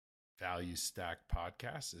Value Stack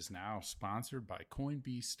podcast is now sponsored by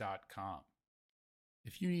Coinbeast.com.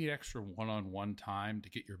 If you need extra one-on-one time to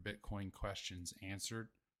get your Bitcoin questions answered,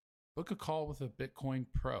 book a call with a Bitcoin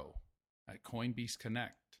pro at Coinbeast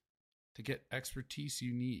Connect to get expertise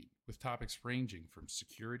you need with topics ranging from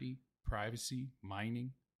security, privacy,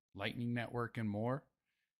 mining, Lightning Network, and more.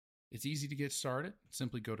 It's easy to get started.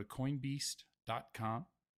 Simply go to Coinbeast.com,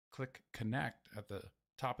 click Connect at the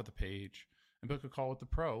top of the page, and book a call with the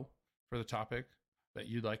pro for the topic that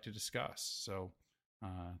you'd like to discuss. So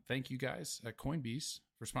thank you guys at Coinbeast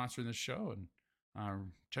for sponsoring this show, and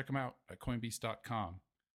check them out at Coinbeast.com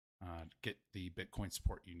to get the Bitcoin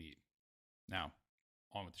support you need. Now,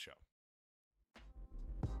 on with the show.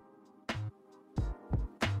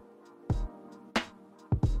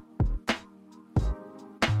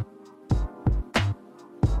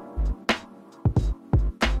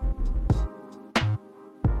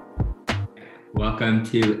 Welcome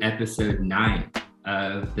to episode 9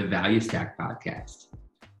 of the Value Stack podcast.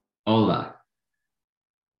 Hola,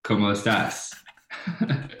 ¿cómo estás?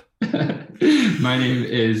 My name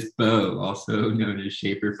is Bo, also known as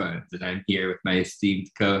Shaper Funds, and I'm here with my esteemed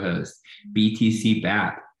co-host, BTC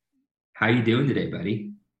BAP. How you doing today,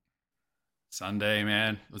 buddy? Sunday,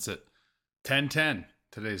 man. What's it? 10/10.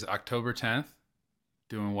 Today's October 10th.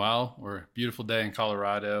 Doing well. We're a beautiful day in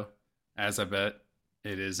Colorado, as I bet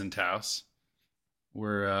it is in Taos.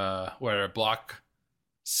 We're at block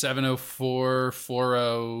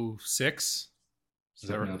 704-406.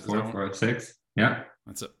 704-406. Yeah.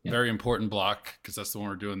 That's a very important block because that's the one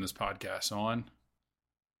we're doing this podcast on.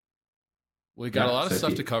 We got a lot of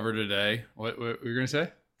stuff to cover today. What were you going to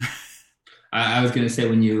say? I was going to say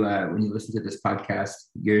when you listen to this podcast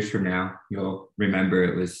years from now, you'll remember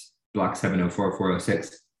it was block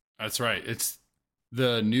 704-406. That's right. It's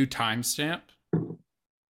the new timestamp.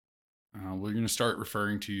 We're going to start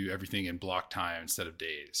referring to everything in block time instead of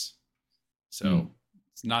days. So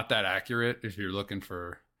it's not that accurate if you're looking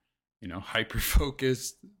for,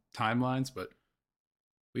 hyper-focused timelines, but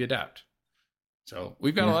we adapt. So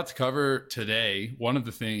we've got a lot to cover today. One of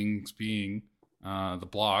the things being the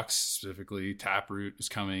blocks, specifically Taproot is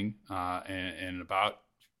coming in about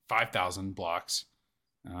 5,000 blocks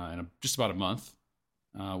in just about a month.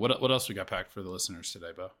 What else we got packed for the listeners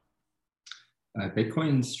today, Bo?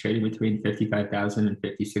 Bitcoin's trading between 55,000 and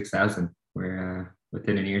 56,000. We're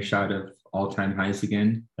within an earshot of all-time highs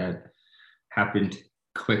again. That happened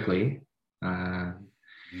quickly.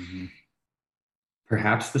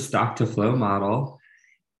 Perhaps the stock-to-flow model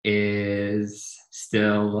is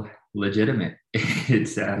still legitimate.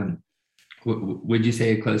 It's would you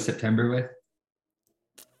say it closed September with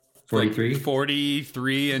 43?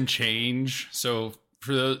 43 and change. So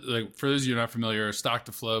for those of you not familiar, stock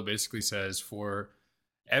to flow basically says for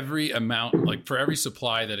every amount, for every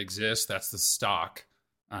supply that exists, that's the stock.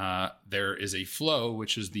 There is a flow,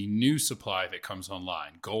 which is the new supply that comes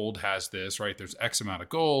online. Gold has this, right? There's X amount of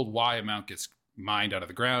gold, Y amount gets mined out of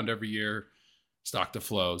the ground every year, stock to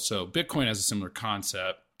flow. So Bitcoin has a similar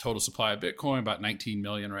concept. Total supply of Bitcoin, about 19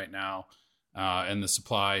 million right now. And the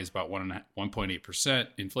supply is about 1.8%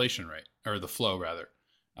 inflation rate, or the flow rather.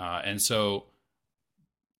 And so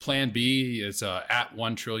Plan B is at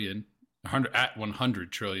 100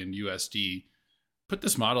 trillion USD. Put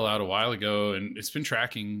this model out a while ago, and it's been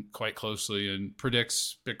tracking quite closely and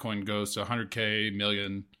predicts Bitcoin goes to 100K,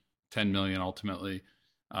 million, 10 million ultimately.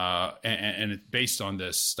 And it's based on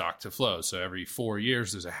this stock to flow. So every 4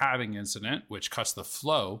 years, there's a halving incident, which cuts the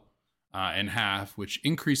flow in half, which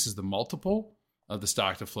increases the multiple of the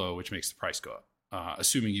stock to flow, which makes the price go up,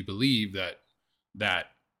 assuming you believe that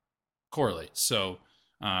correlates. So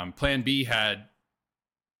Plan B had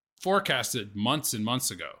forecasted months and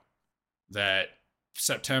months ago that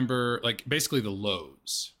September, basically the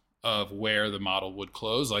lows of where the model would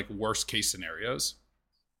close, worst case scenarios.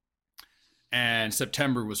 And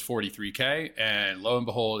September was 43K, and lo and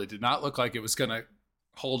behold, it did not look like it was going to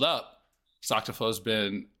hold up. Stock to flow has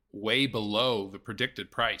been way below the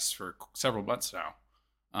predicted price for several months now.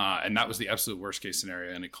 And that was the absolute worst case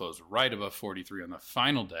scenario, and it closed right above 43 on the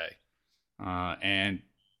final day. And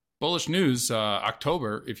bullish news,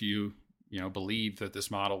 October, if you believe that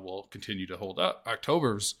this model will continue to hold up,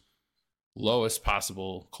 October's lowest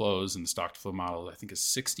possible close in the stock to flow model, I think, is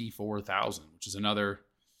 64,000, which is another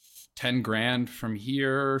 10 grand from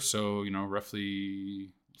here. So,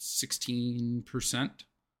 roughly 16%,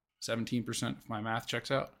 17%, if my math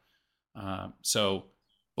checks out. So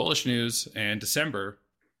bullish news, and December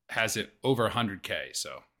has it over 100K.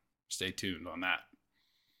 So stay tuned on that.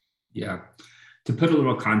 Yeah. To put a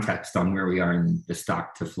little context on where we are in the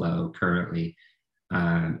stock to flow currently,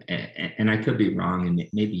 and I could be wrong, and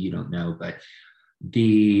maybe you don't know, but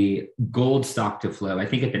the gold stock to flow, I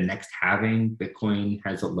think at the next halving, Bitcoin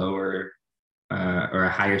has a lower or a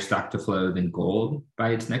higher stock to flow than gold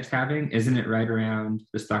by its next halving. Isn't it right around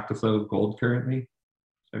the stock to flow of gold currently? Is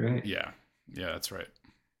that right? Yeah. Yeah, that's right.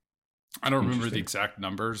 I don't remember the exact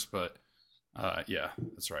numbers, but yeah,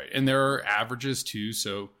 that's right. And there are averages too.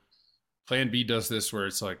 So Plan B does this where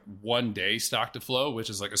it's like 1 day stock to flow, which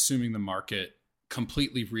is like assuming the market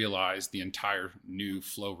completely realized the entire new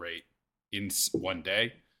flow rate in 1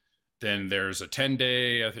 day. Then there's a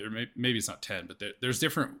 10-day, maybe it's not 10, but there's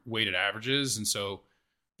different weighted averages. And so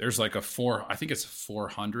there's like I think it's a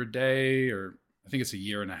 400 day, or I think it's a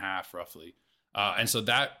year and a half roughly. And so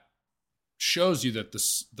that shows you that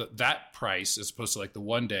that price, as opposed to like the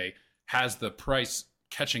 1 day, has the price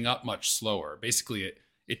catching up much slower. Basically,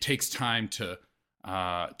 it takes time to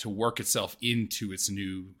work itself into its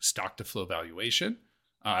new stock to flow valuation,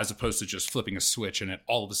 as opposed to just flipping a switch and it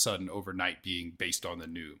all of a sudden overnight being based on the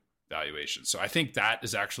new valuation. So I think that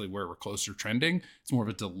is actually where we're closer trending. It's more of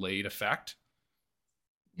a delayed effect.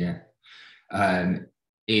 Yeah. And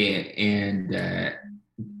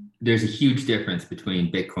there's a huge difference between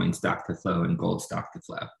Bitcoin stock to flow and gold stock to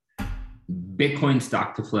flow. Bitcoin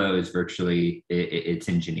stock to flow is virtually it's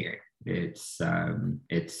engineered. It's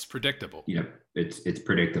predictable. It's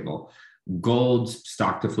predictable. Gold's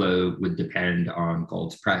stock to flow would depend on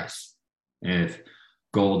gold's price. If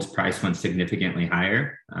gold's price went significantly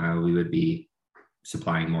higher, we would be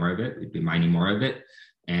supplying more of it. We'd be mining more of it,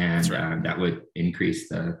 and right. That would increase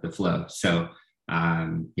the flow. So,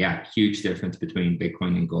 huge difference between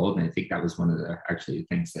Bitcoin and gold. And I think that was one of the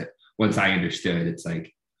things that once I understood, it's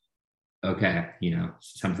like, okay,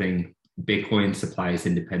 something. Bitcoin supply is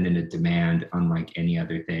independent of demand, unlike any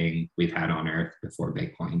other thing we've had on Earth before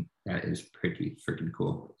Bitcoin. That is pretty freaking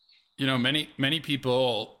cool. Many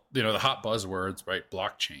people, the hot buzzwords, right?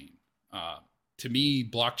 Blockchain. To me,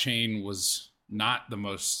 blockchain was not the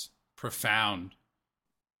most profound,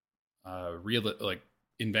 real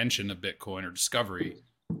invention of Bitcoin or discovery.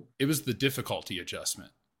 It was the difficulty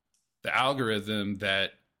adjustment, the algorithm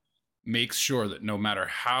that makes sure that no matter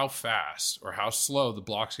how fast or how slow the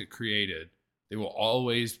blocks get created, they will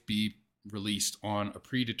always be released on a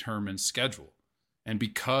predetermined schedule. And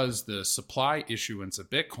because the supply issuance of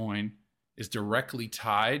Bitcoin is directly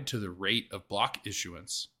tied to the rate of block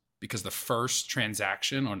issuance, because the first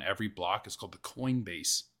transaction on every block is called the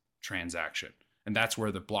Coinbase transaction. And that's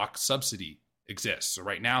where the block subsidy exists. So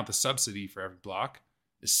right now, the subsidy for every block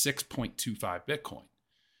is 6.25 Bitcoin.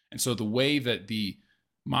 And so the way that the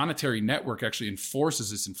monetary network actually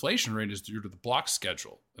enforces its inflation rate is due to the block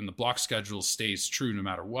schedule. And the block schedule stays true no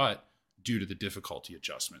matter what due to the difficulty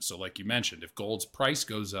adjustment. So like you mentioned, if gold's price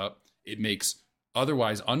goes up, it makes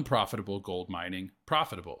otherwise unprofitable gold mining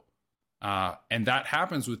profitable. And that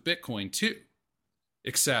happens with Bitcoin too,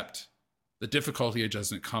 except the difficulty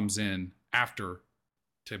adjustment comes in after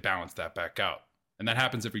to balance that back out. And that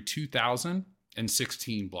happens every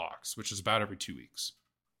 2016 blocks, which is about every 2 weeks.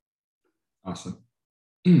 Awesome.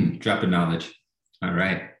 Drop of knowledge. All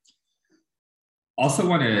right. Also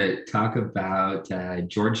want to talk about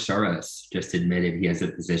George Soros just admitted he has a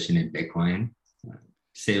position in Bitcoin.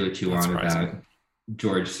 Say what you want about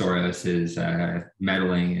George Soros's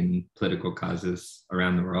meddling in political causes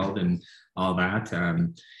around the world and all that.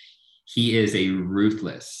 He is a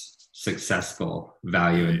ruthless, successful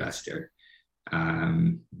value investor.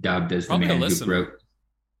 Dubbed as probably the man who broke.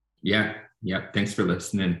 Yeah. Thanks for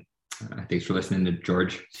listening. Thanks for listening to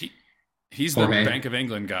George. He's Jorge. The Bank of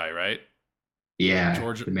England guy, right? Yeah,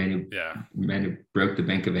 George. The man who broke the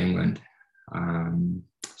Bank of England.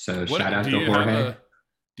 So shout out to Jorge.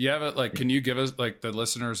 Do you have it? Can you give us the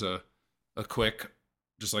listeners a quick,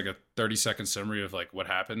 just a 30-second summary of what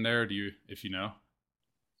happened there? If you know?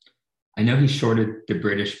 I know he shorted the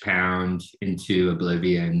British pound into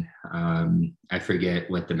oblivion. I forget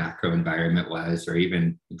what the macro environment was or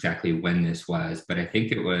even exactly when this was, but I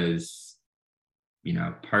think it was,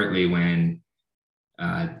 partly when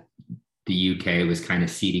the UK was kind of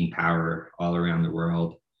ceding power all around the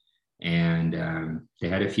world. And they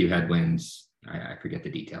had a few headwinds. I forget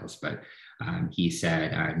the details, but he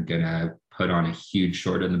said, I'm going to put on a huge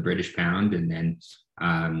short on the British pound. And then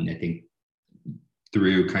I think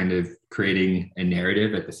through kind of creating a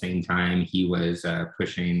narrative at the same time he was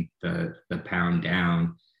pushing the pound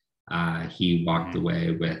down, he walked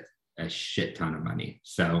away with a shit ton of money.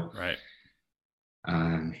 So, right.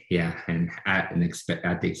 And at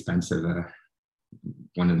the expense of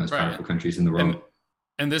one of the most powerful countries in the world.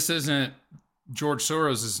 And this isn't, George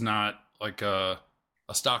Soros is not a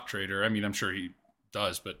stock trader. I mean, I'm sure he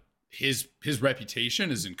does, but his reputation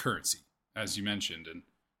is in currency, as you mentioned. And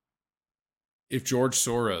if George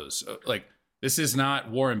Soros, like, this is not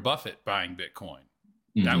Warren Buffett buying Bitcoin.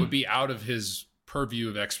 Mm-hmm. That would be out of his purview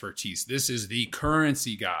of expertise. This is the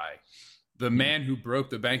currency guy, the man who broke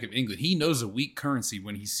the Bank of England. He knows a weak currency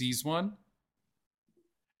when he sees one.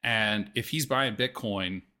 And if he's buying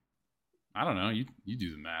Bitcoin, I don't know, you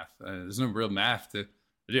do the math. There's no real math to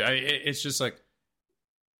do. It's just like,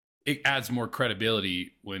 it adds more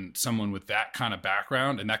credibility when someone with that kind of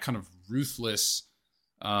background and that kind of ruthless,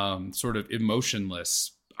 sort of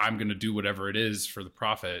emotionless, I'm going to do whatever it is for the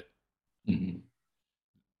profit. Mm-hmm.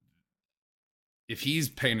 If he's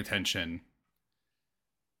paying attention,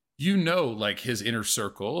 like his inner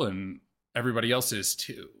circle and everybody else is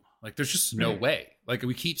too. Like, there's just no way. Like,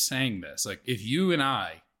 we keep saying this. Like, if you and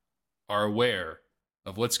I are aware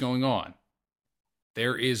of what's going on,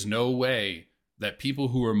 there is no way that people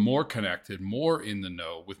who are more connected, more in the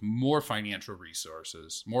know, with more financial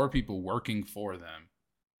resources, more people working for them,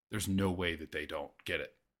 there's no way that they don't get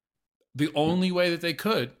it. The only way that they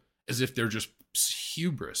could is if they're just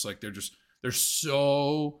hubris. Like, they're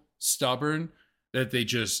so stubborn that they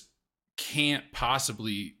just can't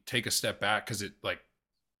possibly take a step back, because it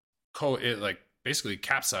basically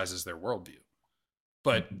capsizes their worldview.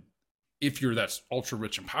 But if you're that ultra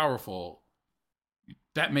rich and powerful,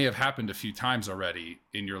 that may have happened a few times already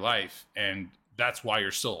in your life, and that's why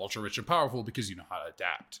you're still ultra rich and powerful, because you know how to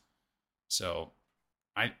adapt. So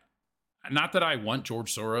not that I want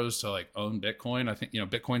George Soros to like own Bitcoin. I think,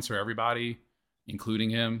 Bitcoin's for everybody,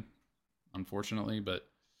 including him, unfortunately, but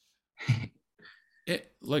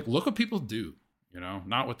look what people do,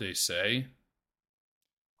 not what they say.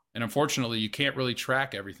 And unfortunately, you can't really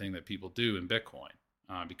track everything that people do in Bitcoin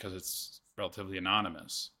because it's relatively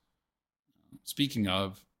anonymous. Speaking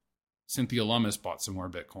of, Cynthia Lummis bought some more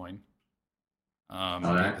Bitcoin.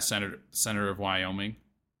 The senator of Wyoming.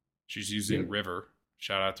 She's using River.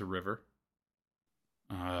 Shout out to River.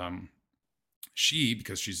 Because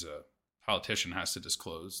she's a politician, has to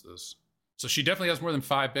disclose this. So she definitely has more than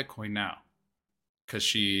 5 Bitcoin now, because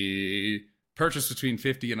she purchased between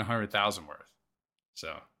 50 and 100,000 worth.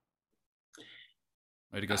 So,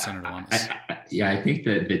 way to go, Senator Lummis. I think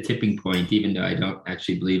the tipping point, even though I don't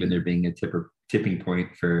actually believe in there being a tipping point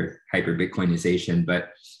for hyper Bitcoinization, but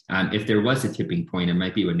if there was a tipping point, it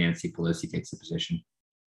might be when Nancy Pelosi takes a position.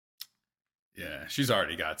 Yeah, she's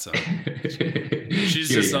already got some. She's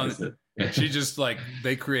just on. She just, like,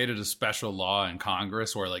 they created a special law in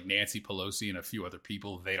Congress where, like, Nancy Pelosi and a few other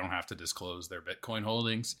people, they don't have to disclose their Bitcoin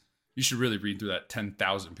holdings. You should really read through that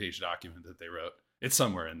 10,000 page document that they wrote. It's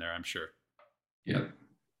somewhere in there, I'm sure. Yep.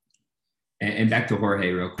 And back to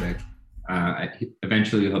Jorge real quick.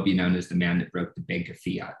 Eventually he'll be known as the man that broke the Bank of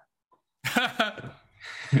Fiat.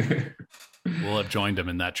 We'll have joined him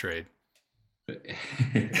in that trade.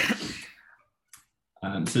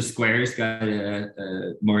 So Square's got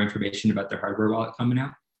more information about their hardware wallet coming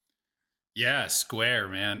out. Yeah, Square,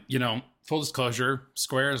 man. Full disclosure,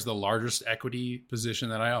 Square is the largest equity position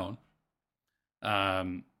that I own.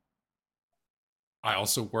 I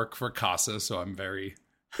also work for Casa, so I'm very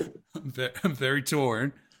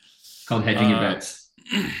torn. It's called hedging your bets.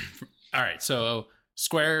 All right, so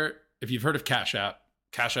Square, if you've heard of Cash App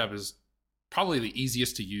is probably the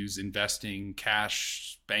easiest to use investing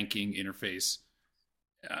cash banking interface.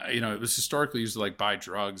 It was historically used to like buy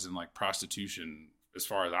drugs and like prostitution, as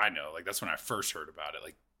far as I know. Like, that's when I first heard about it,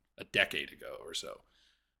 like a decade ago or so.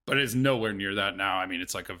 But it's nowhere near that now. I mean,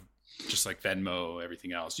 it's like just like Venmo,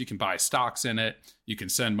 everything else. You can buy stocks in it. You can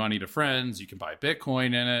send money to friends. You can buy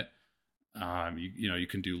Bitcoin in it. You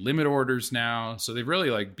can do limit orders now. So they've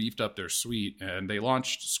really like beefed up their suite, and they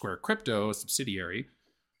launched Square Crypto, a subsidiary,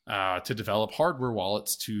 to develop hardware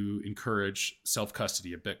wallets to encourage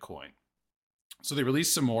self-custody of Bitcoin. So they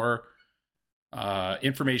released some more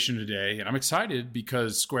information today, and I'm excited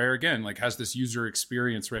because Square, again, like, has this user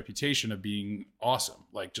experience reputation of being awesome,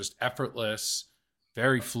 like just effortless,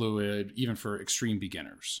 very fluid, even for extreme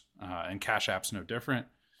beginners. And Cash App's no different.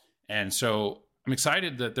 And so I'm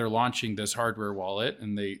excited that they're launching this hardware wallet,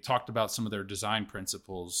 and they talked about some of their design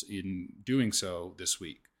principles in doing so this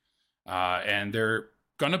week. And they're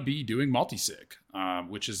going to be doing multi-sig,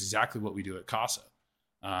 which is exactly what we do at Casa.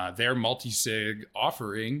 Their multi-sig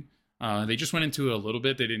offering, they just went into it a little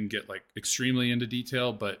bit. They didn't get like extremely into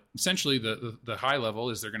detail, but essentially the high level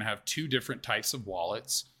is they're going to have 2 different types of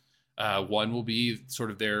wallets. One will be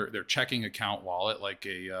sort of their checking account wallet, like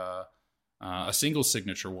a single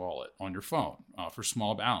signature wallet on your phone for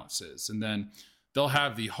small balances. And then they'll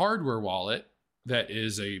have the hardware wallet that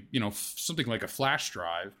is something like a flash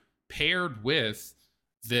drive paired with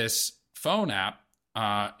this phone app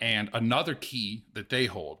and another key that they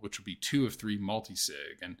hold, which would be 2 of 3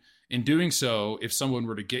 multi-sig. And in doing so, if someone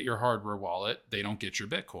were to get your hardware wallet, they don't get your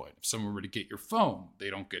Bitcoin. If someone were to get your phone, they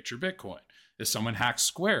don't get your Bitcoin. If someone hacks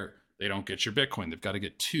Square, they don't get your Bitcoin. They've got to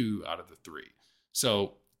get 2 out of the 3.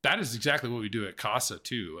 So that is exactly what we do at Casa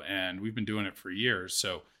too. And we've been doing it for years.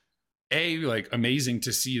 So like amazing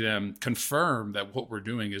to see them confirm that what we're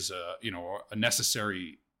doing is a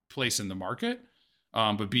necessary place in the market.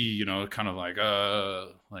 But B, kind of like,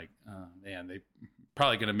 man, they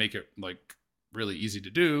probably going to make it like really easy to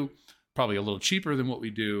do, probably a little cheaper than what we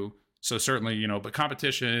do. So certainly, but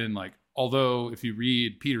competition, like, although if you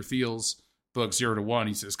read Peter Thiel's book 0 to 1,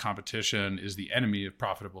 he says competition is the enemy of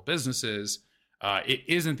profitable businesses. It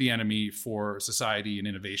isn't the enemy for society and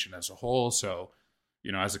innovation as a whole. So,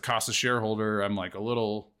 as a Casa shareholder, I'm like a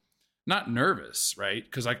little not nervous, right?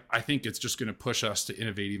 Because I think it's just going to push us to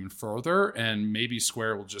innovate even further. And maybe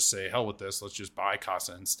Square will just say, hell with this, let's just buy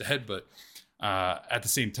Casa instead. But at the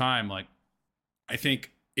same time, like, I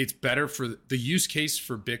think it's better for the use case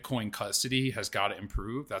for Bitcoin custody has got to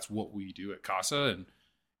improve. That's what we do at Casa. And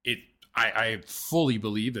I fully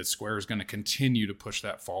believe that Square is going to continue to push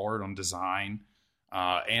that forward on design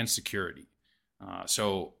and security.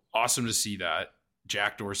 So awesome to see that.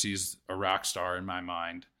 Jack Dorsey's a rock star in my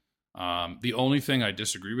mind. The only thing I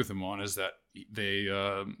disagree with him on is that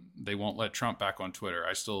they won't let Trump back on Twitter.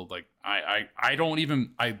 I still like I'm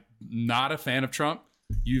not a fan of Trump.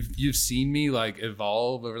 You've seen me like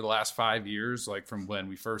evolve over the last 5 years, like from when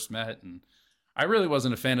we first met, and I really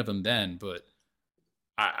wasn't a fan of him then, but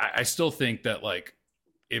I still think that like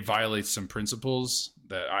it violates some principles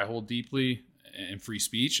that I hold deeply in free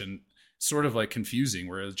speech, and sort of like confusing,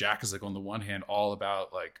 whereas Jack is like on the one hand all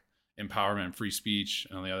about like empowerment and free speech,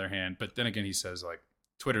 and on the other hand, but then again he says like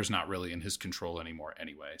Twitter's not really in his control anymore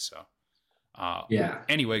anyway. So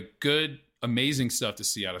anyway, good, amazing stuff to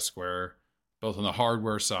see out of Square, both on the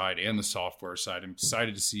hardware side and the software side. I'm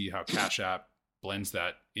excited to see how Cash App blends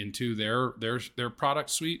that into their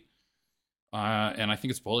product suite, and I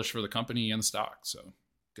think it's bullish for the company and the stock. So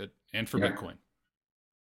good, and for Bitcoin.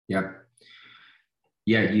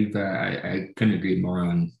 I couldn't agree more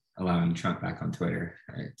on allowing Trump back on Twitter.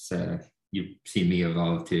 It's you've seen me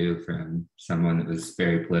evolve too, from someone that was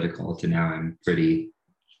very political to now I'm pretty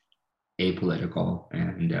apolitical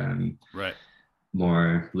and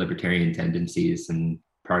more libertarian tendencies, and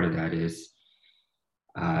part of that is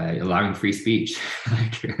allowing free speech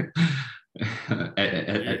at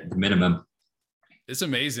the minimum. It's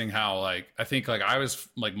amazing how like I think like I was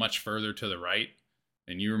like much further to the right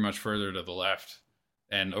and you were much further to the left.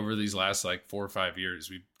 And over these last like 4 or 5 years,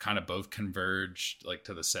 we've kind of both converged like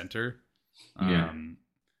to the center.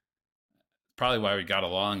 Probably why we got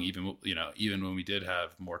along, even when we did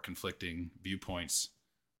have more conflicting viewpoints.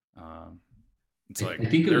 It's like I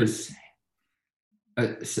think it was.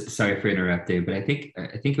 Sorry for interrupting, but I think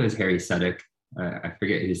it was Harry Sudek. I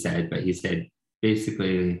forget who said, but he said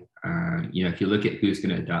basically, if you look at who's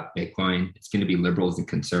going to adopt Bitcoin, it's going to be liberals and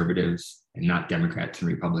conservatives, and not Democrats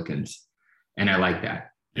and Republicans. And I like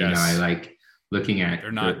that. Yes. I like looking at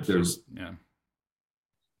they're not the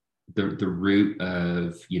root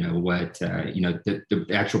of what the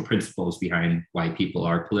actual principles behind why people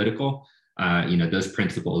are political. Those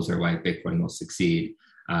principles are why Bitcoin will succeed.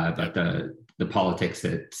 But the politics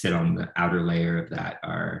that sit on the outer layer of that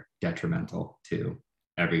are detrimental to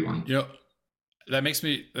everyone. That makes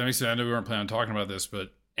me. I know we weren't planning on talking about this,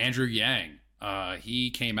 but Andrew Yang,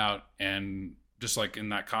 he came out and just like in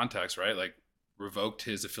that context, right? Like revoked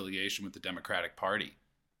his affiliation with the Democratic Party.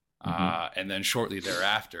 And then shortly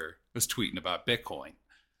thereafter was tweeting about Bitcoin.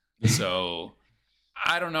 So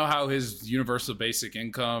I don't know how his universal basic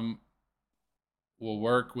income will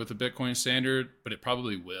work with a Bitcoin standard, but it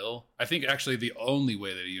probably will. I think actually the only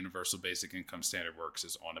way that a universal basic income standard works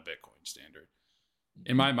is on a Bitcoin standard.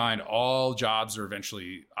 In my mind, all jobs are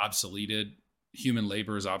eventually obsoleted. Human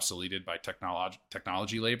labor is obsoleted by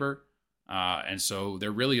technology labor. And so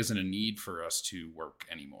there really isn't a need for us to work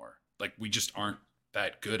anymore. Like we just aren't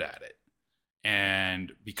that good at it.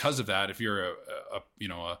 And because of that, if you're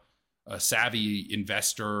a savvy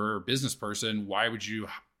investor or business person, why would you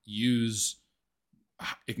use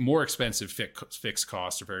more expensive fixed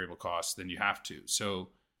costs or variable costs than you have to?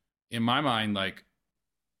 So in my mind, like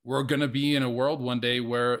we're going to be in a world one day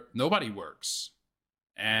where nobody works,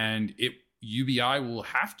 and UBI will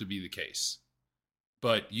have to be the case.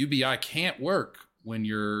 But UBI can't work when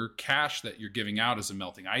your cash that you're giving out is a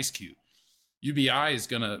melting ice cube. UBI is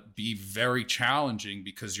going to be very challenging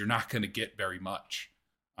because you're not going to get very much.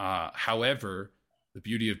 However, the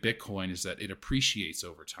beauty of Bitcoin is that it appreciates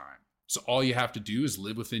over time. So all you have to do is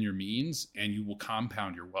live within your means and you will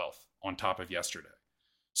compound your wealth on top of yesterday.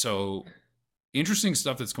 So interesting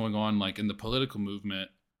stuff that's going on like in the political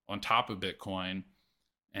movement on top of Bitcoin.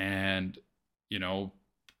 And, you know,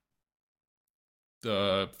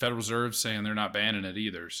 the Federal Reserve saying they're not banning it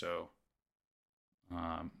either. So,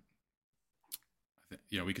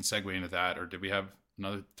 you know, we can segue into that, or did we have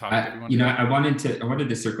another topic that we wanted? You know, I wanted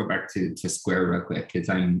to circle back to Square real quick because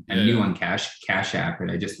I'm new on Cash App,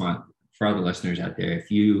 and I just want for all the listeners out there,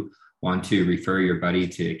 if you want to refer your buddy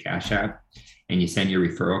to Cash App and you send your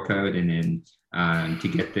referral code, and then to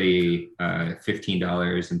get the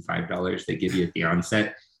 $15 and $5 they give you at the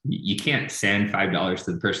onset, you can't send $5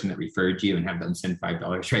 to the person that referred you and have them send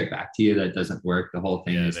 $5 right back to you. That doesn't work. The whole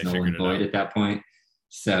thing is null and void at that point.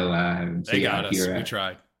 So, they got us. We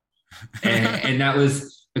tried. and that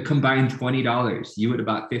was a combined $20. You would have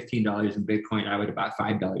bought $15 in Bitcoin. I would have bought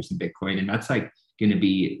 $5 in Bitcoin. And that's like going to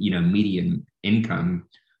be, you know, median income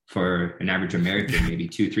for an average American, maybe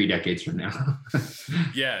 2-3 decades from now.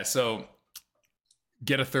 Yeah. So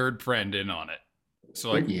get a third friend in on it.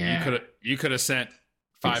 So like you could have sent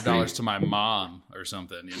 $5 to my mom or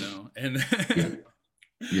something, you know, and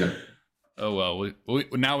yeah. Oh, well,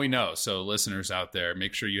 now we know. So listeners out there,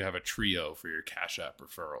 make sure you have a trio for your Cash App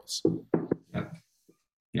referrals.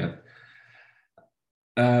 Yep.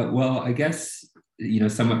 Well, I guess, you know,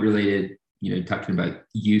 somewhat related, you know, talking about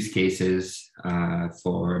use cases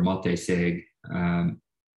for multi-sig,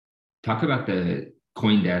 talk about the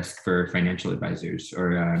CoinDesk for financial advisors,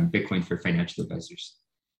 or Bitcoin for financial advisors.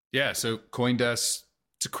 Yeah. So CoinDesk,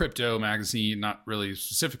 it's a crypto magazine, not really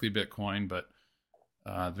specifically Bitcoin, but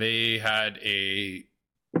they had a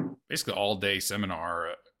basically all-day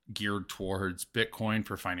seminar geared towards Bitcoin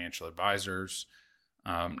for financial advisors.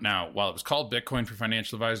 Now, while it was called Bitcoin for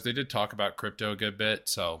financial advisors, they did talk about crypto a good bit.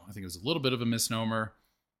 So I think it was a little bit of a misnomer.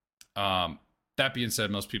 That being said,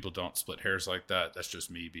 most people don't split hairs like that. That's just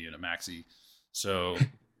me being a Maxi. So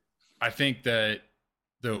I think that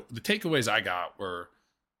the takeaways I got were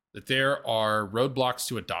that there are roadblocks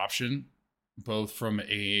to adoption, both from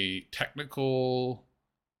a technical,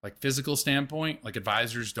 like physical standpoint. Like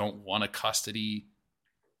advisors don't want to custody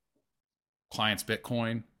clients'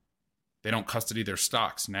 Bitcoin. They don't custody their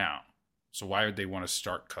stocks now. So why would they want to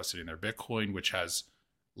start custodying their Bitcoin, which has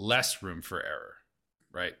less room for error,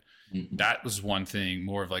 right? Mm-hmm. That was one thing,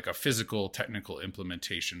 more of like a physical, technical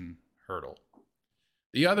implementation hurdle.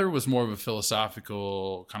 The other was more of a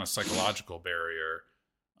philosophical, kind of psychological barrier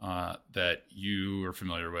that you are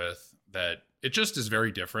familiar with, that it just is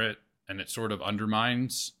very different, and it sort of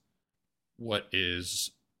undermines what is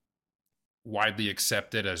widely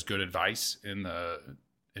accepted as good advice in the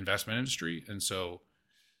investment industry. And so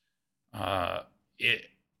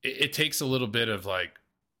it takes a little bit of like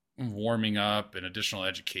warming up and additional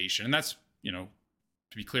education. And that's, you know,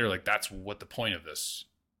 to be clear, like that's what the point of this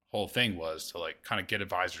whole thing was, to like kind of get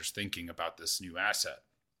advisors thinking about this new asset.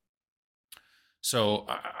 So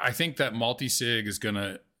I think that multi-sig is going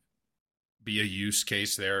to be a use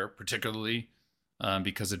case there, particularly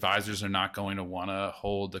because advisors are not going to want to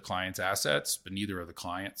hold the client's assets, but neither are the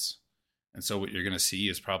clients. And so what you're going to see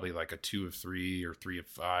is probably like a 2 of 3 or 3 of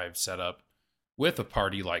 5 setup with a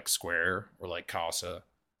party like Square or like Casa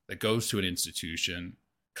that goes to an institution.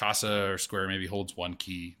 Casa or Square maybe holds one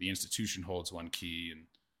key, the institution holds one key, and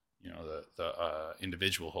you know the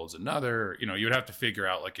individual holds another. You know, you would have to figure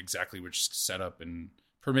out like exactly which setup and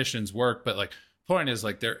permissions work, but like point is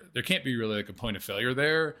like there can't be really like a point of failure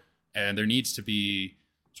there, and there needs to be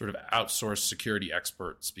sort of outsourced security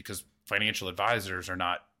experts, because financial advisors are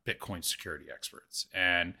not Bitcoin security experts.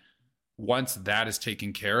 And once that is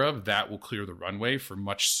taken care of, that will clear the runway for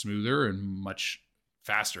much smoother and much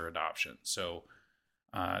faster adoption. So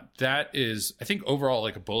that is, I think, overall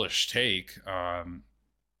like a bullish take.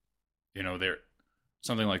 You know, there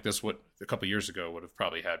something like this, what a couple of years ago would have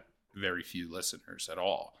probably had very few listeners at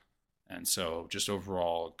all. And so just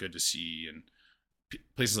overall good to see. And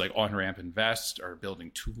places like OnRamp Invest are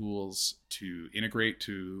building tools to integrate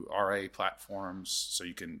to RA platforms so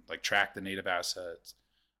you can like track the native assets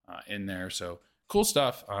in there. So cool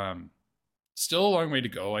stuff. Still a long way to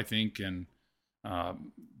go, I think. And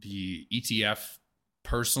the ETF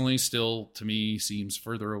personally still, to me, seems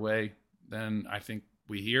further away than I think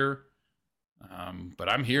we hear. But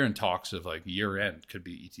I'm hearing talks of like year end could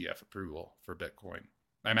be ETF approval for Bitcoin.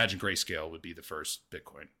 I imagine Grayscale would be the first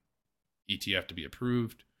Bitcoin ETF to be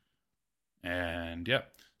approved. And yeah,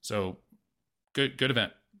 so good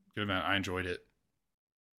event. Good event. I enjoyed it.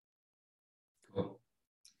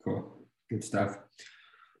 Cool. Good stuff.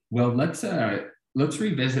 Well, let's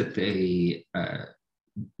revisit the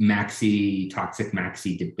toxic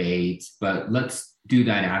Maxi debates, but let's do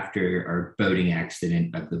that after our boating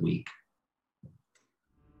accident of the week.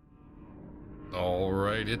 All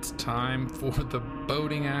right, it's time for the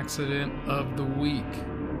boating accident of the week.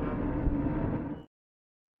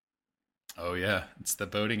 Oh yeah, it's the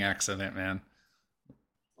boating accident, man.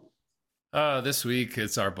 This week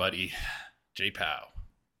it's our buddy Jay Powell.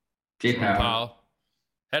 Jerome Powell,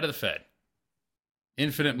 head of the Fed.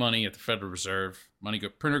 Infinite money at the Federal Reserve.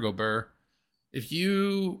 Printer go burr. If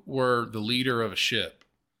you were the leader of a ship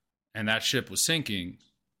and that ship was sinking,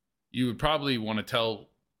 you would probably want to tell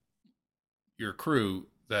your crew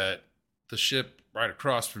that the ship right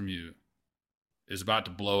across from you is about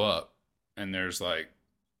to blow up, and there's like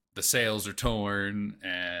the sails are torn,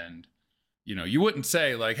 and you wouldn't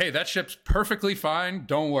say like, hey, that ship's perfectly fine,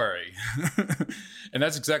 don't worry. And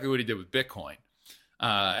that's exactly what he did with Bitcoin.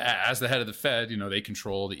 As the head of the Fed, they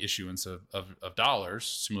control the issuance of dollars,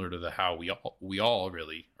 similar to how we all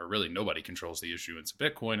really nobody controls the issuance of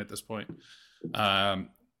Bitcoin at this point.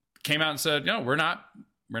 Came out and said, no, we're not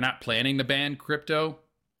planning to ban crypto.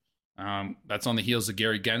 That's on the heels of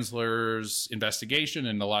Gary Gensler's investigation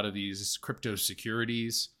and a lot of these crypto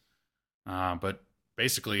securities, but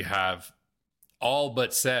basically have all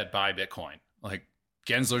but said buy Bitcoin. Like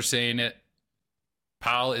Gensler saying it,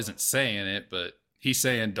 Powell isn't saying it, but he's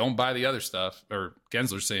saying don't buy the other stuff, or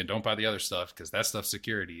Gensler's saying don't buy the other stuff because that stuff's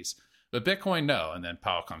securities. But Bitcoin, no. And then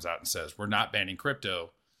Powell comes out and says we're not banning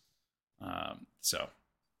crypto. So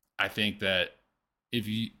I think that if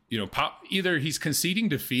either he's conceding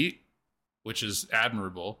defeat, which is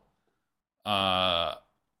admirable,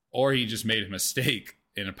 or he just made a mistake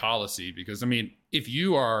in a policy. Because if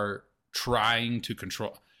you are trying to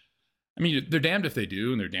control, they're damned if they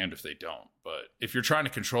do and they're damned if they don't. But if you're trying to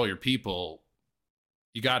control your people,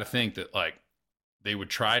 you got to think that like they would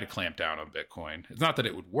try to clamp down on Bitcoin. It's not that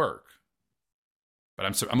it would work, but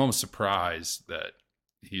I'm almost surprised that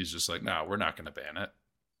he's just like, no, we're not going to ban it.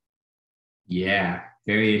 Yeah,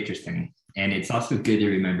 very interesting. And it's also good to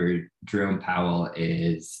remember Jerome Powell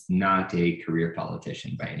is not a career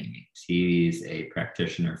politician by any means. He's a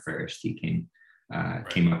practitioner first. He came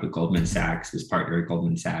up with Goldman Sachs, was partner at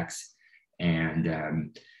Goldman Sachs.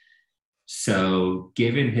 And so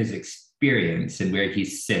given his experience and where he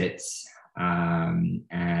sits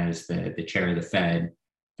as the chair of the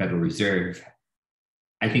Federal Reserve,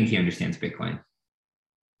 I think he understands Bitcoin.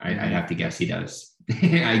 I'd have to guess he does.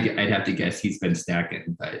 I'd have to guess he's been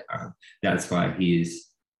stacking, but that's why he's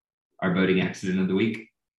our voting accident of the week.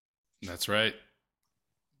 That's right,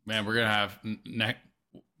 man. We're gonna have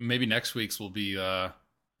maybe next week's will be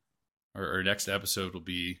or next episode will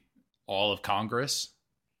be all of Congress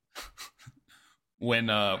when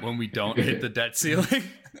we don't hit the debt ceiling.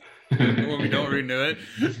 When we don't renew it,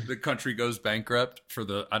 the country goes bankrupt for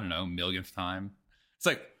the millionth time. It's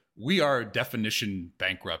like we are definition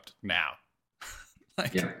bankrupt now.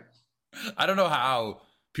 Yeah. I don't know how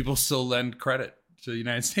people still lend credit to the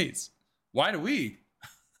United States. Why do we?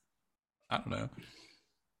 I don't know.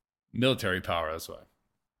 Military power, that's why.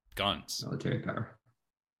 Guns. Military power.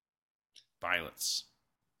 Violence.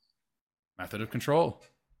 Method of control.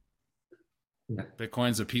 Yeah.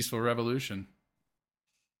 Bitcoin's a peaceful revolution.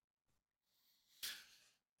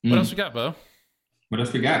 What else we got, Bo? What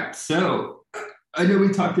else we got? So I know we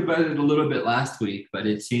talked about it a little bit last week, but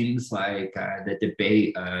it seems like the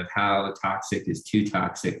debate of how toxic is too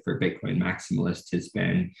toxic for Bitcoin maximalists has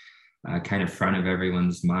been kind of front of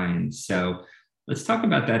everyone's minds. So let's talk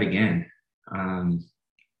about that again.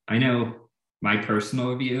 I know my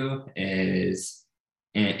personal view is,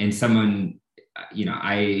 and someone,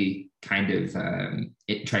 I kind of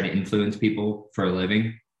try to influence people for a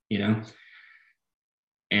living,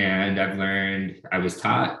 and I've learned, I was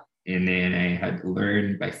taught, and then I had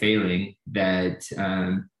learned by failing that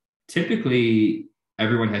typically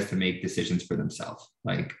everyone has to make decisions for themselves.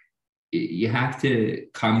 Like you have to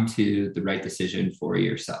come to the right decision for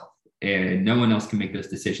yourself, and no one else can make those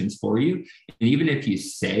decisions for you. And even if you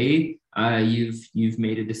say you've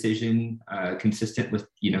made a decision consistent with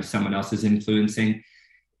someone else's influencing,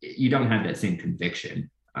 you don't have that same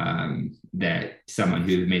conviction that someone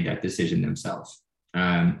who made that decision themselves.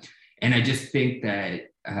 And I just think that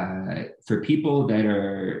for people that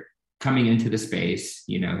are coming into the space,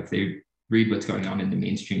 if they read what's going on in the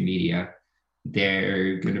mainstream media,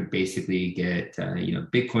 they're going to basically get,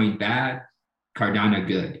 Bitcoin bad, Cardano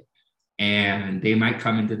good. And they might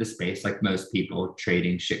come into the space like most people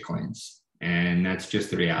trading shitcoins. And that's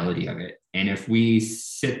just the reality of it. And if we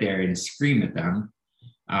sit there and scream at them,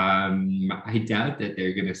 I doubt that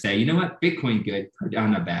they're going to say, you know what, Bitcoin good,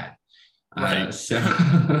 Cardano bad. Right. So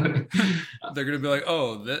They're going to be like,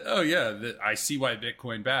 oh yeah, I see why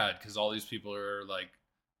Bitcoin bad, because all these people are like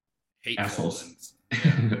hateful. assholes.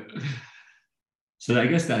 And yeah. So I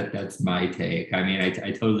guess that's my take. I mean, I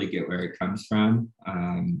totally get where it comes from,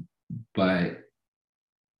 but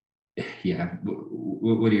yeah,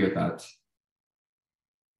 what are your thoughts?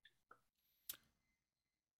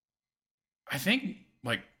 I think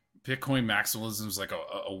like Bitcoin maximalism is like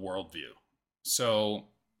a worldview. So,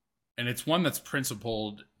 and it's one that's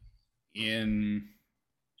principled in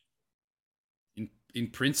in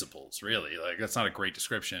principles, really. Like that's not a great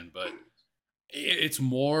description, but it's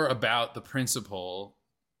more about the principle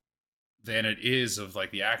than it is of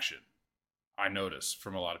like the action. I notice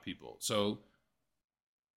from a lot of people. So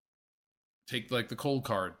take like the cold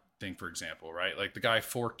card thing, for example, right? Like the guy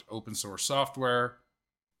forked open source software,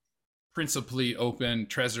 principally open.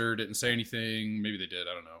 Trezor didn't say anything. Maybe they did.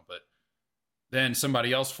 I don't know. But then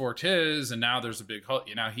somebody else forked his, and now there's a big,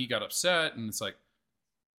 now he got upset. And it's like,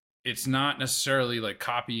 it's not necessarily like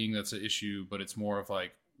copying that's an issue, but it's more of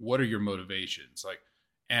like, what are your motivations? Like,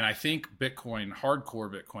 and I think Bitcoin,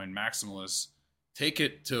 hardcore Bitcoin maximalists take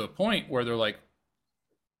it to a point where they're like,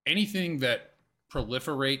 anything that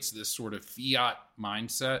proliferates this sort of fiat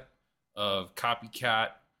mindset of copycat,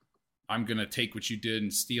 I'm going to take what you did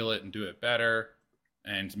and steal it and do it better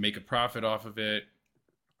and make a profit off of it.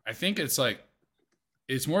 I think it's like,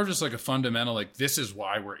 it's more of just like a fundamental, like, this is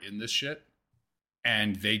why we're in this shit.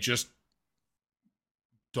 And they just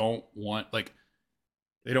don't want, like,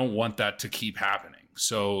 they don't want that to keep happening.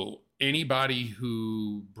 So anybody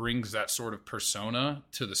who brings that sort of persona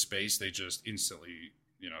to the space, they just instantly,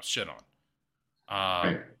 shit on.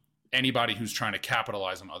 Right. Anybody who's trying to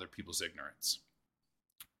capitalize on other people's ignorance.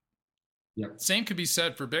 Yep. Same could be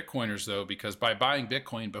said for Bitcoiners, though, because by buying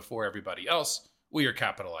Bitcoin before everybody else, we are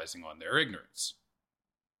capitalizing on their ignorance.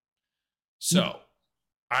 So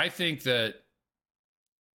I think that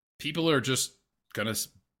people are just going to,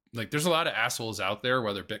 like, there's a lot of assholes out there,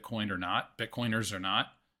 whether Bitcoiners or not.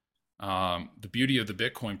 The beauty of the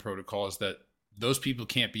Bitcoin protocol is that those people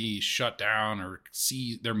can't be shut down or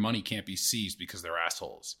their money can't be seized because they're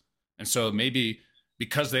assholes. And so maybe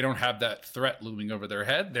because they don't have that threat looming over their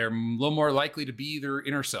head, they're a little more likely to be their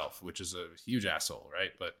inner self, which is a huge asshole,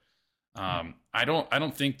 right? But I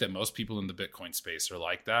don't think that most people in the Bitcoin space are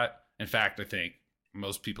like that. In fact, I think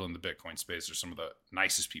most people in the Bitcoin space are some of the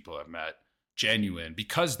nicest people I've met, genuine,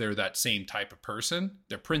 because they're that same type of person.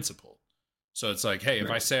 They're principled. So it's like, hey, if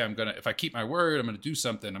I say if I keep my word, I'm going to do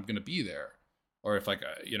something, I'm going to be there. Or if like,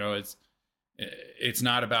 it's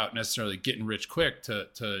not about necessarily getting rich quick to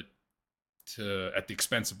at the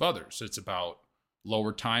expense of others. It's about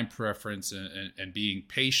lower time preference and being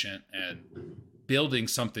patient and building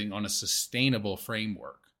something on a sustainable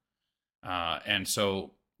framework. And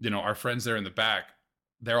so, our friends there in the back,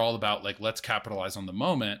 they're all about like, let's capitalize on the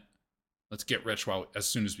moment. Let's get rich as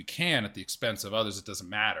soon as we can at the expense of others. It doesn't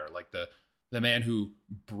matter. Like the man who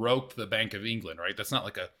broke the Bank of England, right? That's not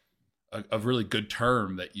like a really good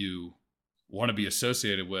term that you want to be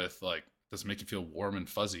associated with. Like, doesn't make you feel warm and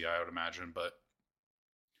fuzzy, I would imagine. But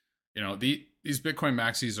these Bitcoin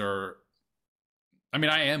maxis are, I mean,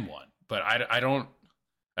 I am one, but I don't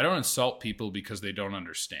insult people because they don't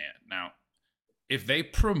understand. Now, if they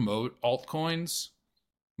promote altcoins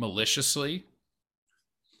maliciously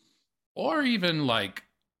or even like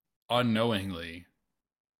unknowingly,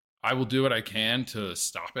 I will do what I can to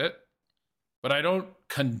stop it. But I don't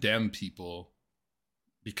condemn people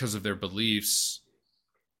because of their beliefs.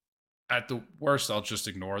 At the worst, I'll just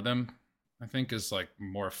ignore them, I think is like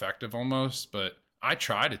more effective almost. But I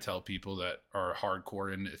try to tell people that are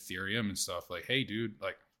hardcore into Ethereum and stuff like, hey, dude,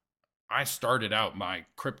 like I started out my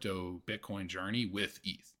crypto Bitcoin journey with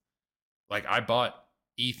ETH. Like I bought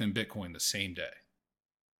ETH and Bitcoin the same day.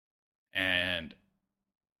 And,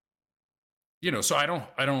 so I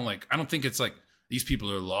don't think it's like these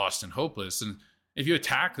people are lost and hopeless. And if you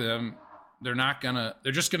attack them, they're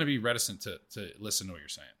just going to be reticent to listen to what you're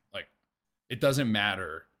saying. Like, it doesn't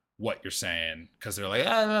matter what you're saying because they're like,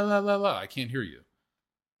 I can't hear you.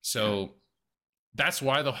 So that's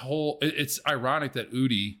why it's ironic that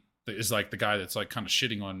Udi is like the guy that's like kind of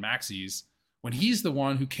shitting on Maxi's when he's the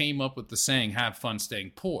one who came up with the saying, have fun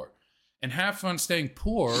staying poor. And have fun staying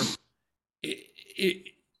poor,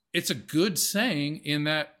 it's a good saying in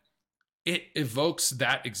that it evokes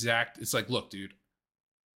that exact, it's like, look, dude,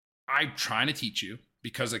 I'm trying to teach you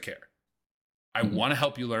because I care. I want to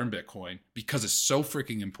help you learn Bitcoin because it's so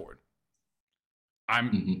freaking important.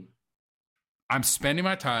 I'm spending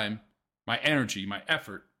my time, my energy, my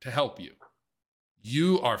effort to help you.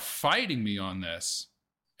 You are fighting me on this.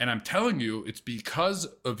 And I'm telling you, it's because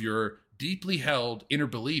of your deeply held inner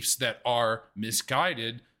beliefs that are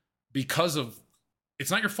misguided because of,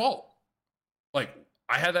 it's not your fault. Like,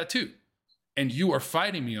 I had that too. And you are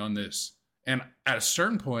fighting me on this. And at a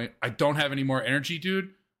certain point, I don't have any more energy,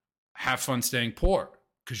 dude. Have fun staying poor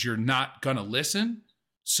because you're not going to listen.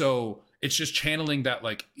 So it's just channeling that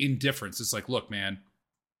like indifference. It's like, look, man,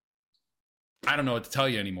 I don't know what to tell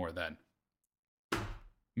you anymore then.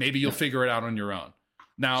 Maybe you'll figure it out on your own.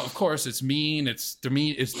 Now, of course, it's mean. It's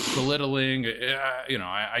belittling.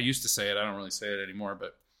 I used to say it. I don't really say it anymore,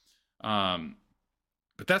 but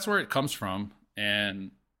that's where it comes from.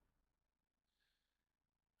 And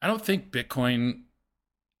I don't think Bitcoin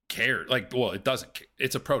cares. Like, well, it doesn't care.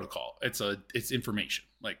 It's a protocol. It's information.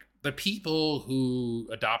 Like, the people who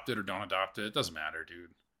adopt it or don't adopt it, it doesn't matter,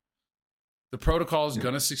 dude. The protocol is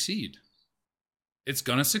going to succeed. It's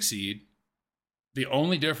going to succeed. The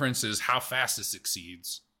only difference is how fast it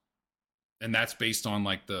succeeds. And that's based on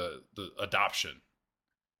like the adoption.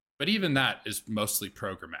 But even that is mostly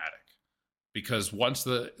programmatic, because once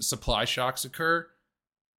the supply shocks occur,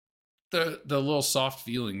 the little soft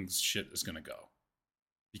feelings shit is going to go,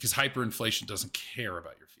 because hyperinflation doesn't care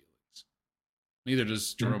about your feelings. Neither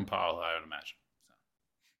does Jerome Powell, I would imagine. So.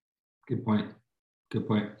 Good point.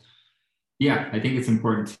 Yeah, I think it's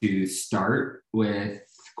important to start with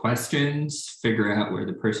questions, figure out where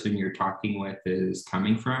the person you're talking with is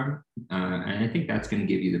coming from. And I think that's going to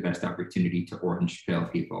give you the best opportunity to orange pill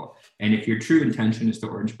people. And if your true intention is to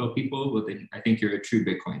orange pill people, well, then I think you're a true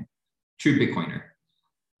Bitcoiner.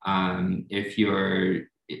 If your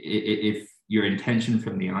intention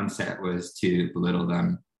from the onset was to belittle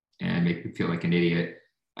them and make them feel like an idiot,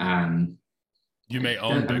 you may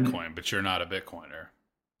own Bitcoin, but you're not a Bitcoiner.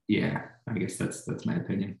 Yeah, I guess that's my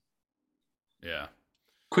opinion. Yeah.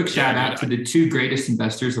 Quick shout out to the two greatest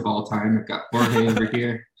investors of all time. I've got Jorge over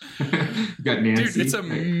here. I've got Nancy. Dude, it's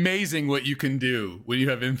amazing what you can do when you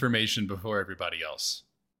have information before everybody else.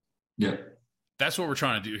 Yep. That's what we're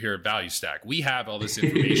trying to do here at Value Stack. We have all this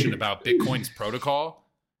information about Bitcoin's protocol,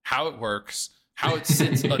 how it works, how it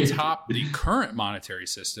sits atop the current monetary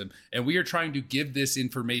system, and we are trying to give this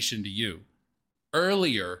information to you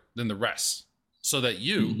earlier than the rest so that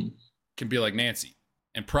you can be like Nancy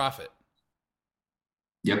and profit.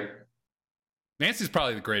 Yep. Nancy's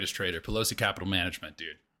probably the greatest trader. Pelosi Capital Management,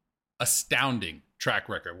 dude. Astounding track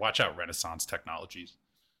record. Watch out, Renaissance Technologies.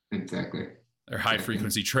 Exactly. Their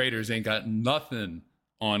high-frequency traders ain't got nothing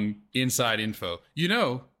on inside info. You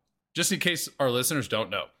know, just in case our listeners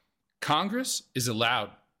don't know, Congress is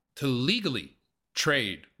allowed to legally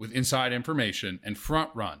trade with inside information and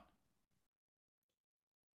front run.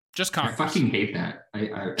 Just Congress. I fucking hate that.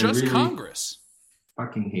 I just really Congress.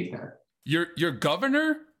 Fucking hate that. Your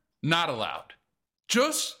governor, not allowed.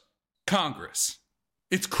 Just Congress.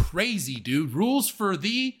 It's crazy, dude. Rules for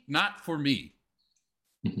thee, not for me.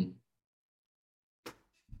 Mm-hmm.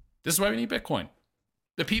 This is why we need Bitcoin.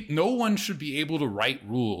 No one should be able to write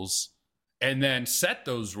rules and then set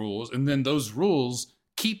those rules, and then those rules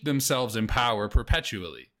keep themselves in power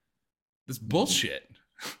perpetually. This bullshit.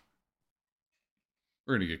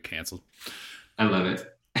 We're gonna get canceled. I love it.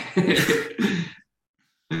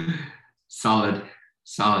 Solid.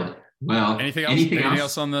 Well, anything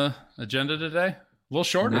else on the agenda today? A little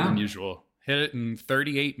shorter than usual. Hit it in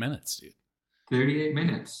 38 minutes, dude. 38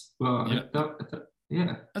 minutes. Well, yeah.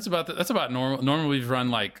 Yeah. That's about normal. Normally we've run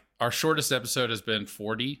like, our shortest episode has been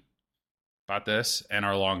 40 about this, and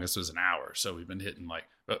our longest was an hour. So we've been hitting like,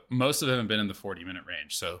 but most of them have been in the 40-minute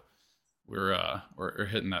range. So we're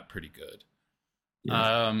hitting that pretty good.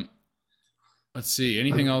 Yeah. Let's see.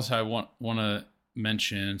 Anything else I want to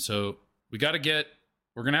mention? So we're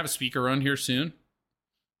gonna have a speaker run here soon.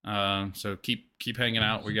 So keep hanging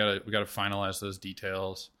out. We gotta finalize those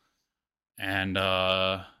details, and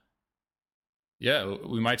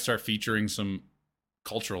we might start featuring some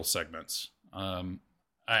cultural segments.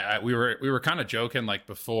 We were kind of joking like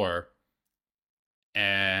before,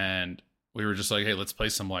 and we were just like, hey, let's play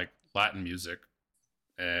some like Latin music,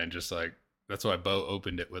 and just like, that's why Bo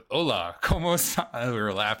opened it with "Hola, ¿cómo está?" We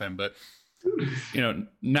were laughing, but you know,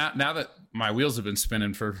 now that my wheels have been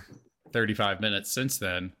spinning for 35 minutes since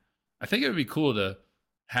then, I think it would be cool to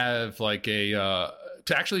have like to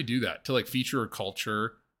actually do that, to like feature a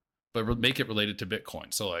culture, but make it related to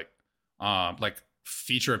Bitcoin. So like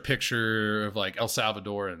feature a picture of like El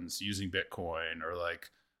Salvadorans using Bitcoin, or like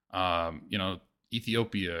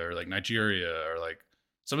Ethiopia, or like Nigeria, or like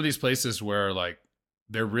some of these places where like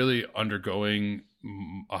they're really undergoing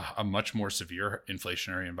a much more severe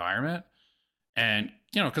inflationary environment. And,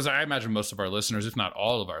 because I imagine most of our listeners, if not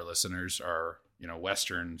all of our listeners, are,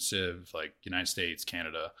 Western Civ, like United States,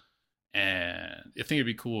 Canada. And I think it'd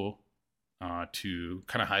be cool to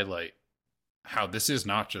kind of highlight how this is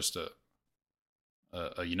not just a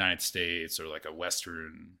United States or like a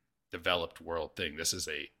Western developed world thing. This is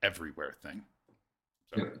a everywhere thing.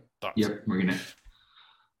 So, yep. Thoughts? Yep. We're gonna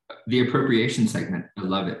the appropriation segment. I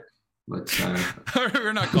love it. Let's.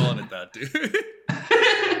 We're not calling it that, dude.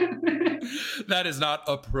 That is not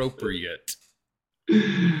appropriate.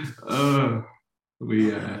 Yeah,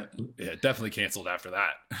 definitely canceled after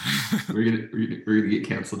that. we're gonna get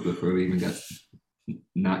canceled before we even got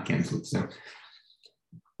not canceled. So,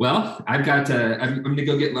 well, I've got I'm gonna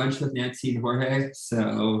go get lunch with Nancy and Jorge.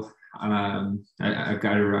 So I've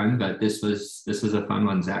got to run, but this was a fun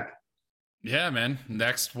one, Zach. Yeah, man.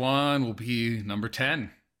 Next one will be number 10,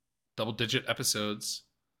 double-digit episodes,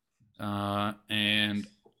 and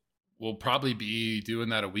we'll probably be doing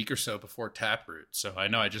that a week or so before Taproot. So I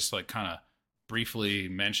know I just like kind of briefly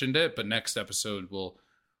mentioned it, but next episode we'll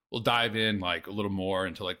dive in like a little more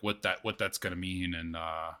into like what that's going to mean and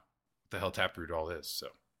what the hell Taproot all is. So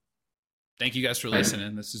thank you guys for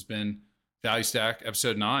listening. This has been Value Stack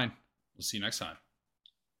episode 9. We'll see you next time.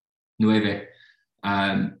 Nueve.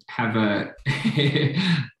 Have a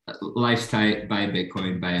life's tight. Buy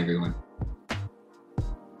Bitcoin. Buy everyone.